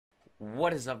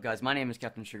What is up, guys? My name is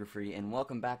CaptainSugarFree and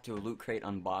welcome back to a Loot Crate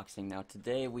unboxing. Now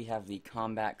today we have the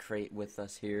combat crate with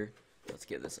us here. Let's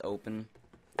get this open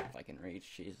if I can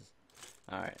reach. Jesus.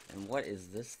 Alright, and what is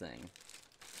this thing?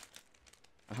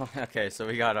 Oh, okay, so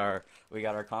we got our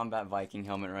combat Viking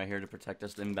helmet right here to protect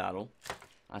us in battle.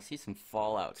 I see some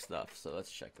Fallout stuff, so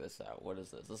let's check this out. What is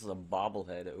this? This is a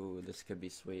bobblehead. Ooh, this could be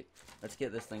sweet. Let's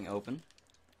get this thing open.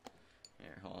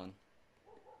 Here, hold on.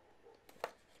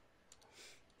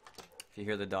 If you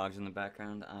hear the dogs in the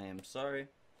background, I am sorry,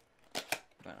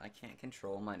 but I can't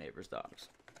control my neighbor's dogs.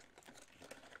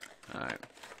 Alright.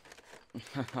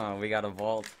 We got a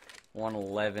Vault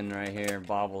 111 right here,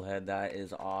 bobblehead. That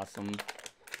is awesome.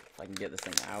 If I can get this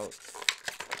thing out.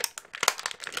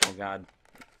 Oh god.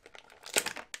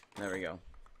 There we go.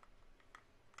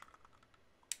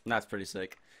 That's pretty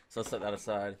sick. So let's set that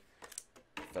aside.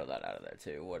 Throw that out of there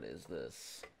too. What is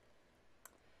this?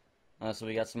 So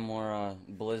we got some more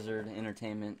Blizzard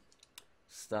Entertainment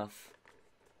stuff.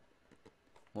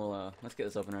 Well, let's get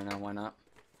this open right now. Why not?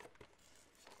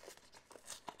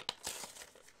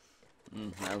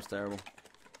 That was terrible.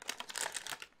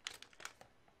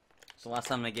 So last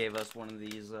time they gave us one of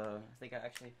these, I think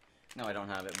no, I don't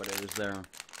have it, but it was their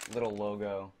little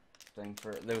logo thing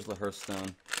for. There was the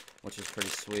Hearthstone, which is pretty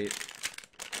sweet.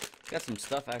 Got some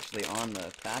stuff actually on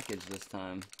the package this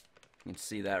time. You can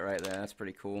see that right there. That's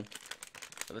pretty cool.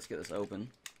 So let's get this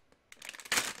open.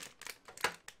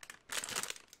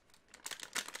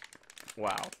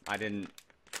 Wow,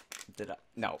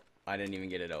 no, I didn't even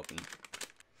get it open.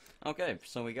 Okay,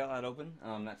 so we got that open.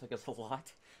 That took us a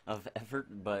lot of effort,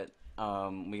 but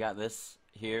we got this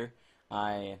here.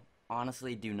 I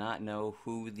honestly do not know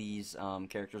who these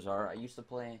characters are. I used to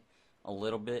play a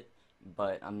little bit,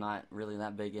 but I'm not really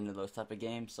that big into those type of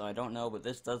games, so I don't know, but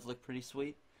this does look pretty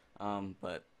sweet.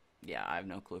 But yeah, I have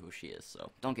no clue who she is,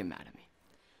 so don't get mad at me.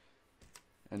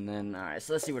 And then, alright,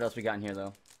 so let's see what else we got in here,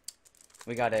 though.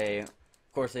 We got a, of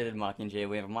course they did Mockingjay.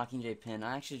 We have a Mockingjay pin.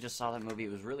 I actually just saw that movie.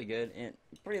 It was really good.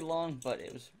 Pretty long, but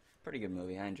it was a pretty good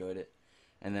movie. I enjoyed it.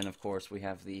 And then, of course, we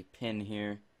have the pin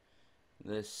here.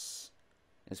 This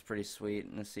is pretty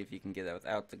sweet. Let's see if you can get that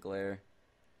without the glare.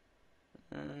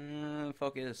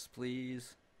 Focus,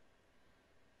 please.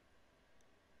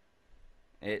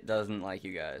 It doesn't like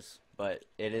you guys, but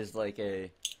it is like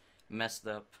a messed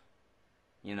up,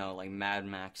 you know, like Mad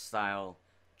Max style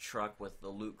truck with the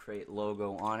Loot Crate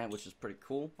logo on it, which is pretty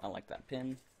cool. I like that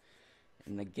pin.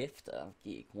 And the gift of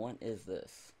geek. What is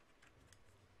this?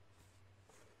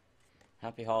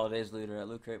 Happy holidays, looter. At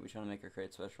Loot Crate, we try to make our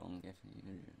crate special and gift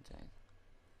you tag.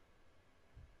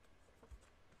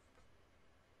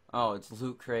 Oh, it's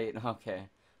Loot Crate. Okay,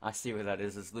 I see what that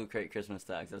is. It's Loot Crate Christmas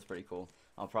tags. That's pretty cool.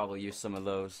 I'll probably use some of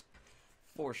those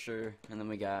for sure. And then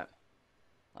we got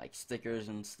like stickers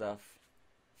and stuff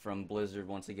from Blizzard.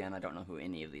 Once again, I don't know who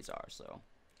any of these are, so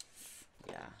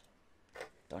yeah,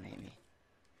 don't hate me.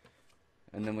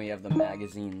 And then we have the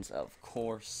magazines, of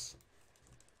course.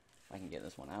 If I can get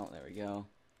this one out, there we go.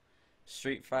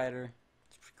 Street Fighter,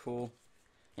 it's pretty cool.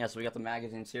 Yeah, so we got the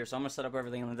magazines here. So I'm gonna set up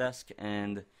everything on the desk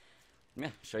and yeah,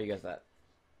 show you guys that.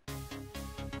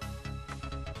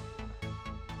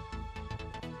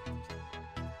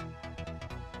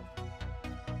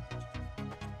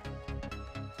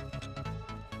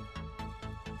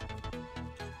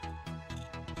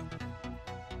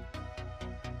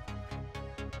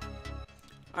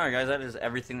 Alright guys, that is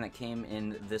everything that came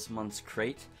in this month's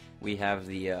crate. We have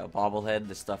the bobblehead,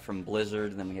 the stuff from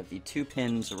Blizzard, and then we have the two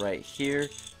pins right here.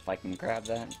 If I can grab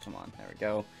that, come on, there we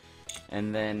go.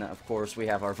 And then, of course, we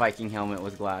have our Viking helmet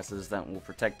with glasses that will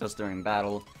protect us during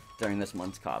battle during this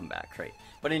month's combat crate.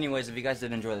 But anyways, if you guys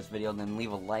did enjoy this video, then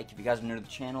leave a like. If you guys are new to the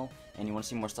channel and you want to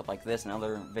see more stuff like this and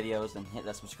other videos, then hit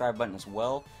that subscribe button as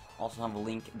well. Also have a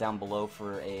link down below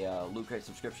for a Loot Crate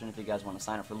subscription if you guys want to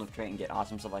sign up for Loot Crate and get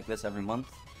awesome stuff like this every month.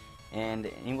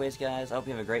 And anyways, guys, I hope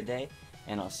you have a great day,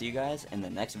 and I'll see you guys in the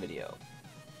next video.